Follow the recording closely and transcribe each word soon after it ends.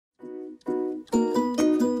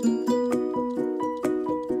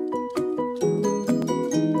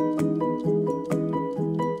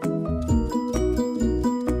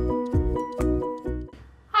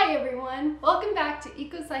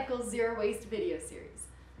video series.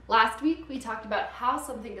 Last week we talked about how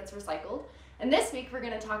something gets recycled, and this week we're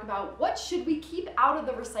going to talk about what should we keep out of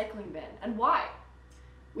the recycling bin and why.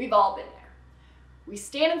 We've all been there. We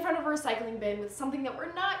stand in front of a recycling bin with something that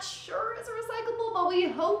we're not sure is recyclable, but we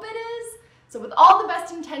hope it is. So with all the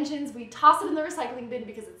best intentions, we toss it in the recycling bin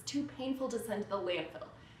because it's too painful to send to the landfill.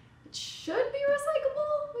 It should be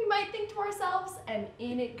recyclable, we might think to ourselves, and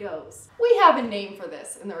in it goes. We have a name for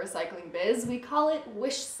this in the recycling biz. We call it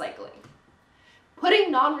wish cycling.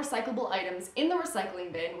 Putting non-recyclable items in the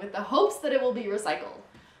recycling bin with the hopes that it will be recycled.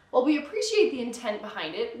 While we appreciate the intent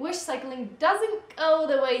behind it, wish cycling doesn't go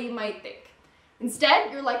the way you might think.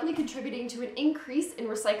 Instead, you're likely contributing to an increase in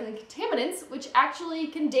recycling contaminants, which actually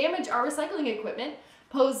can damage our recycling equipment,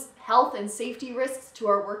 pose health and safety risks to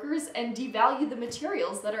our workers, and devalue the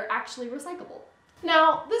materials that are actually recyclable.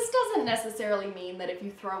 Now, this doesn't necessarily mean that if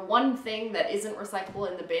you throw one thing that isn't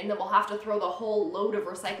recyclable in the bin, that we'll have to throw the whole load of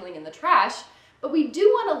recycling in the trash, but we do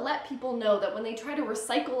want to let people know that when they try to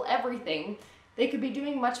recycle everything, they could be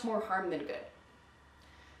doing much more harm than good.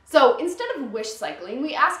 So instead of wish cycling,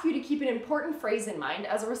 we ask you to keep an important phrase in mind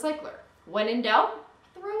as a recycler. When in doubt,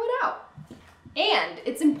 throw it out. And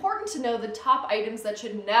it's important to know the top items that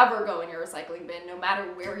should never go in your recycling bin, no matter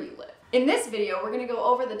where you live. In this video, we're going to go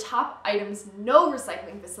over the top items no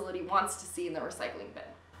recycling facility wants to see in the recycling bin.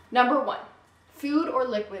 Number 1, food or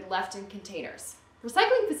liquid left in containers.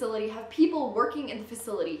 Recycling facilities have people working in the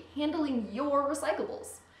facility handling your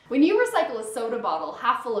recyclables. When you recycle a soda bottle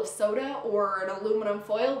half full of soda, or an aluminum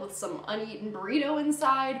foil with some uneaten burrito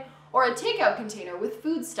inside, or a takeout container with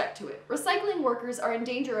food stuck to it, recycling workers are in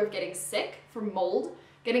danger of getting sick from mold,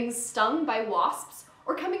 getting stung by wasps,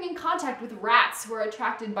 or coming in contact with rats who are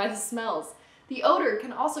attracted by the smells. The odor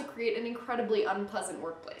can also create an incredibly unpleasant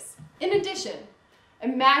workplace. In addition,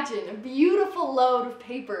 imagine a beautiful load of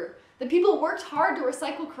paper that people worked hard to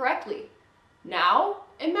recycle correctly. Now,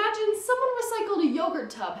 imagine someone recycled a yogurt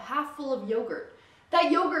tub half full of yogurt. That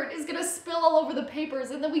yogurt is gonna spill all over the papers,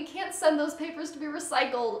 and then we can't send those papers to be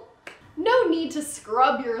recycled. No need to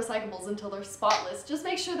scrub your recyclables until they're spotless. Just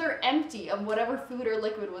make sure they're empty of whatever food or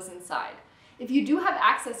liquid was inside. If you do have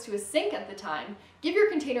access to a sink at the time, give your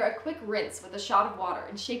container a quick rinse with a shot of water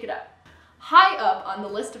and shake it up. High up on the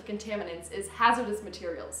list of contaminants is hazardous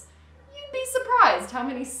materials. You'd be surprised how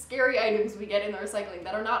many scary items we get in the recycling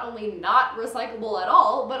that are not only not recyclable at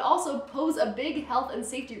all, but also pose a big health and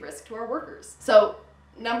safety risk to our workers. So,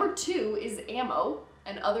 number 2 is ammo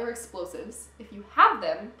and other explosives. If you have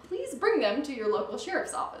them, please bring them to your local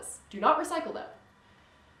sheriff's office. Do not recycle them.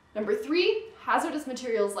 Number 3, hazardous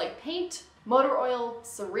materials like paint, motor oil,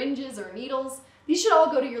 syringes, or needles. These should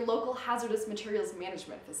all go to your local hazardous materials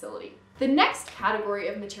management facility. The next category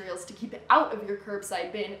of materials to keep out of your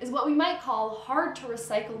curbside bin is what we might call hard to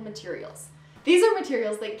recycle materials. These are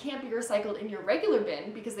materials that can't be recycled in your regular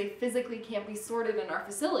bin because they physically can't be sorted in our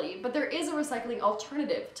facility, but there is a recycling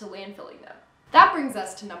alternative to landfilling them. That brings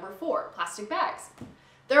us to number 4, plastic bags.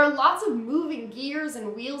 There are lots of moving gears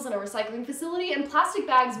and wheels in a recycling facility, and plastic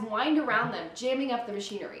bags wind around them, jamming up the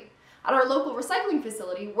machinery. At our local recycling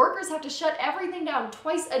facility, workers have to shut everything down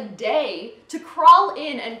twice a day to crawl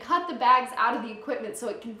in and cut the bags out of the equipment so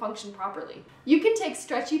it can function properly. You can take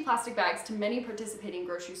stretchy plastic bags to many participating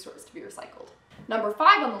grocery stores to be recycled. Number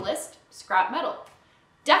 5 on the list, scrap metal.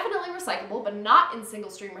 Definitely recyclable, but not in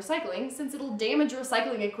single-stream recycling, since it'll damage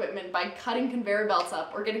recycling equipment by cutting conveyor belts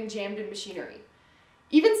up or getting jammed in machinery.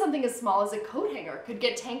 Even something as small as a coat hanger could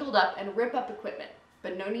get tangled up and rip up equipment.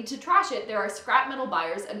 But no need to trash it, there are scrap metal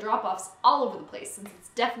buyers and drop-offs all over the place since it's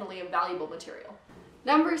definitely a valuable material.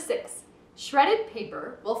 Number 6, shredded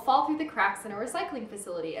paper will fall through the cracks in a recycling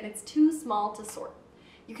facility and it's too small to sort.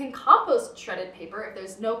 You can compost shredded paper if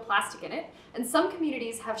there's no plastic in it, and some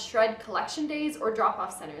communities have shred collection days or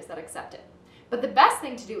drop-off centers that accept it. But the best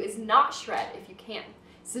thing to do is not shred if you can,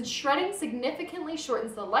 since shredding significantly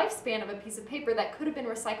shortens the lifespan of a piece of paper that could have been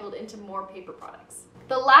recycled into more paper products.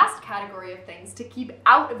 The last category of things to keep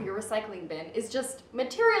out of your recycling bin is just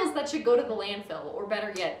materials that should go to the landfill, or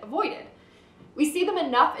better yet, avoided. We see them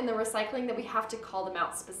enough in the recycling that we have to call them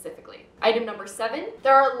out specifically. Item number 7,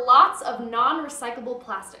 there are lots of non-recyclable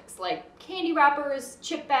plastics like candy wrappers,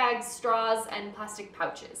 chip bags, straws, and plastic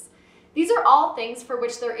pouches. These are all things for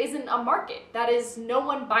which there isn't a market. That is, no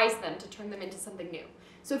one buys them to turn them into something new.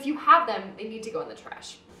 So if you have them, they need to go in the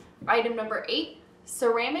trash. Item number 8,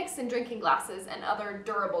 ceramics and drinking glasses and other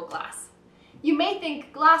durable glass. You may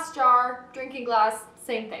think glass jar, drinking glass,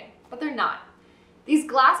 same thing, but they're not. These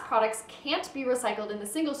glass products can't be recycled in the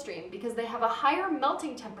single stream because they have a higher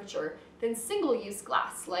melting temperature than single-use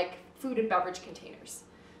glass, like food and beverage containers.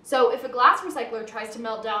 So if a glass recycler tries to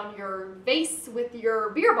melt down your vase with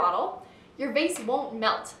your beer bottle, Your vase won't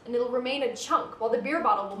melt and it'll remain a chunk while the beer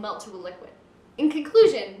bottle will melt to a liquid. In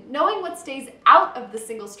conclusion, knowing what stays out of the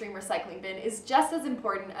single stream recycling bin is just as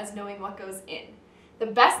important as knowing what goes in. The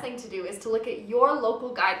best thing to do is to look at your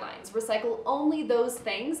local guidelines, recycle only those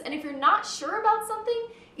things, and if you're not sure about something,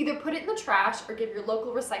 either put it in the trash or give your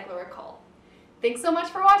local recycler a call. Thanks so much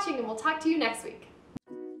for watching, and we'll talk to you next week.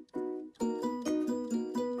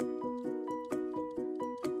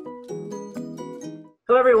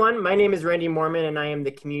 Hello everyone, my name is Randy Mormon and I am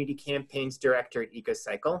the Community Campaigns Director at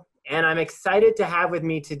EcoCycle. And I'm excited to have with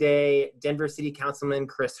me today Denver City Councilman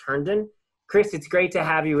Chris Herndon. Chris, it's great to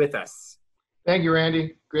have you with us. Thank you,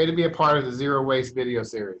 Randy. Great to be a part of the Zero Waste video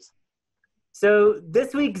series. So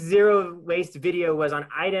this week's Zero Waste video was on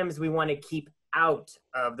items we want to keep out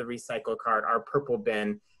of the recycle cart, our purple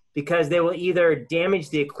bin, because they will either damage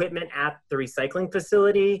the equipment at the recycling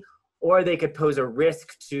facility, or they could pose a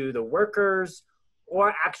risk to the workers,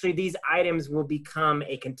 or actually these items will become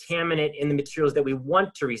a contaminant in the materials that we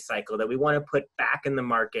want to recycle, that we want to put back in the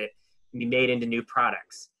market and be made into new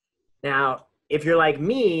products. Now, if you're like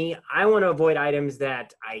me, I want to avoid items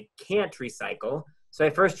that I can't recycle. So I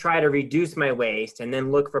first try to reduce my waste and then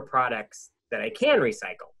look for products that I can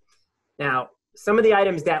recycle. Now, some of the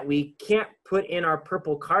items that we can't put in our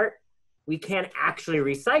purple cart, we can't actually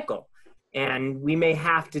recycle. And we may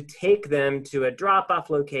have to take them to a drop-off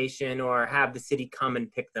location or have the city come and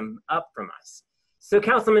pick them up from us. So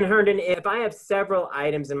Councilman Herndon, if I have several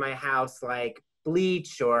items in my house like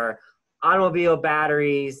bleach or automobile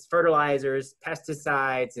batteries, fertilizers,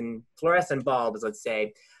 pesticides, and fluorescent bulbs, let's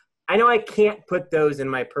say, I know I can't put those in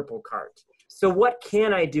my purple cart. So what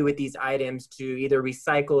can I do with these items to either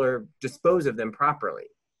recycle or dispose of them properly?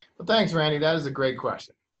 Well, thanks, Randy. That is a great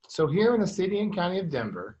question. So here in the city and county of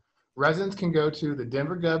Denver, residents can go to the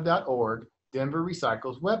denvergov.org Denver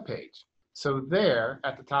Recycles webpage. So there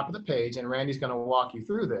at the top of the page, and Randy's going to walk you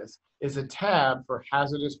through this, is a tab for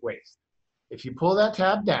hazardous waste. If you pull that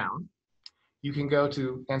tab down, you can go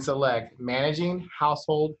to and select Managing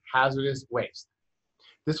Household Hazardous Waste.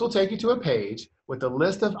 This will take you to a page with a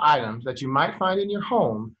list of items that you might find in your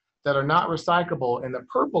home that are not recyclable in the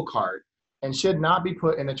purple cart and should not be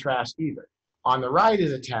put in the trash either. On the right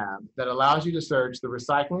is a tab that allows you to search the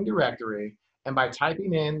recycling directory, and by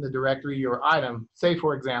typing in the directory your item, say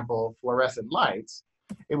for example, fluorescent lights,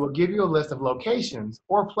 it will give you a list of locations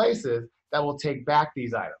or places that will take back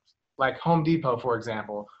these items, like Home Depot, for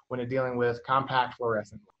example, when you're dealing with compact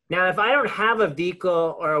fluorescent. Now, if I don't have a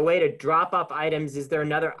vehicle or a way to drop off items, is there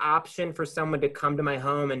another option for someone to come to my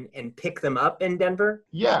home and pick them up in Denver?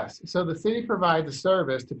 Yes, so the city provides a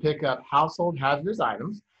service to pick up household hazardous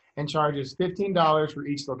items and charges $15 for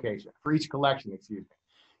each location, for each collection, excuse me.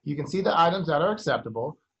 You can see the items that are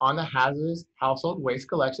acceptable on the Hazardous Household Waste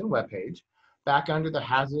Collection webpage, back under the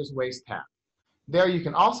Hazardous Waste tab. There you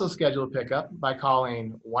can also schedule a pickup by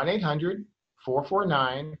calling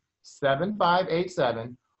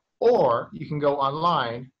 1-800-449-7587, or you can go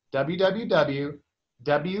online,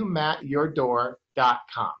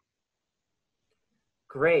 www.wmatyourdoor.com.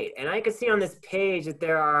 Great, and I can see on this page that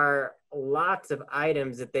there are lots of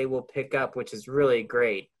items that they will pick up, which is really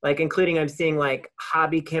great. Like including, I'm seeing like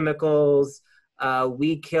hobby chemicals,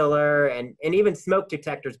 weed killer, and even smoke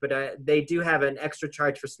detectors, but they do have an extra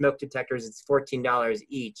charge for smoke detectors. It's $14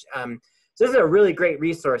 each. So this is a really great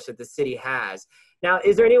resource that the city has. Now,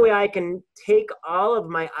 is there any way I can take all of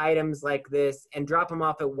my items like this and drop them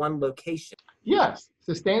off at one location? Yes,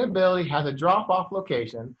 Sustainability has a drop-off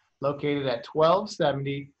location located at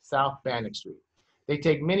 1270 South Bannock Street. They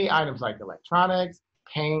take many items like electronics,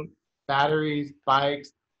 paint, batteries,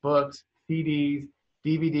 bikes, books, CDs,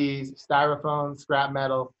 DVDs, styrofoam, scrap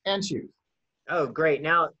metal, and shoes. Oh, great.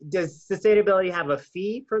 Now, does Sustainability have a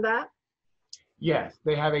fee for that? Yes,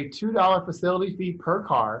 they have a $2 facility fee per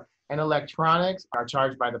car, and electronics are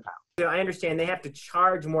charged by the pound. So I understand they have to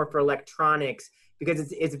charge more for electronics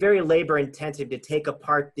because it's very labor intensive to take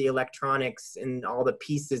apart the electronics and all the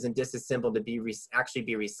pieces and disassemble to be actually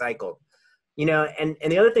be recycled. You know, and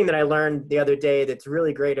the other thing that I learned the other day that's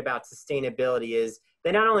really great about Sustainability is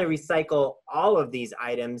they not only recycle all of these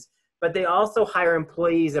items, but they also hire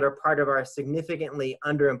employees that are part of our significantly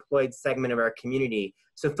underemployed segment of our community.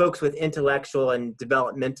 So folks with intellectual and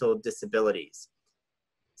developmental disabilities.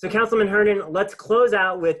 So Councilman Herndon, let's close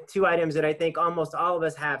out with two items that I think almost all of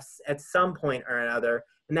us have at some point or another,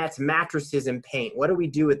 and that's mattresses and paint. What do we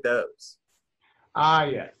do with those?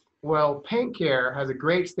 Yes. Well, Paint Care has a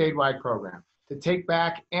great statewide program to take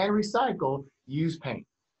back and recycle used paint.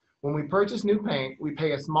 When we purchase new paint, we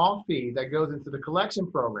pay a small fee that goes into the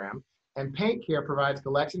collection program, and Paint Care provides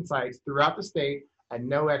collection sites throughout the state at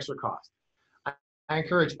no extra cost. I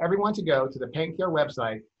encourage everyone to go to the Paint Care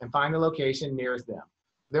website and find the location nearest them.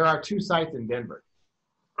 There are 2 sites in Denver.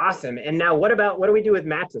 Awesome. And now what do we do with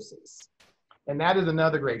mattresses? And that is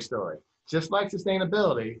another great story. Just like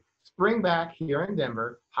sustainability, Springback here in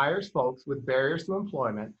Denver hires folks with barriers to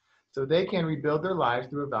employment so they can rebuild their lives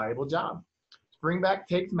through a valuable job. Springback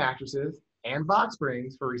takes mattresses and box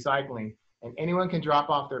springs for recycling, and anyone can drop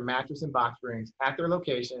off their mattress and box springs at their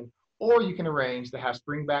location, or you can arrange to have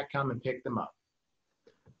Springback come and pick them up.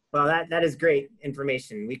 Well, that is great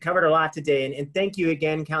information. We covered a lot today, and thank you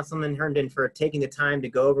again, Councilman Herndon, for taking the time to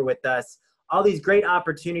go over with us all these great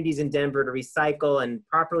opportunities in Denver to recycle and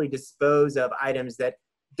properly dispose of items that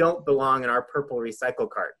don't belong in our purple recycle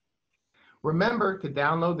cart. Remember to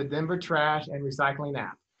download the Denver Trash and Recycling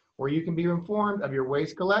app, where you can be informed of your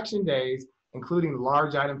waste collection days, including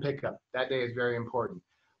large item pickup. That day is very important.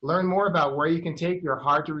 Learn more about where you can take your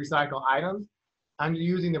hard to recycle items under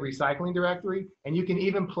using the recycling directory, and you can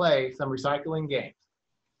even play some recycling games.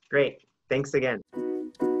 Great. Thanks again.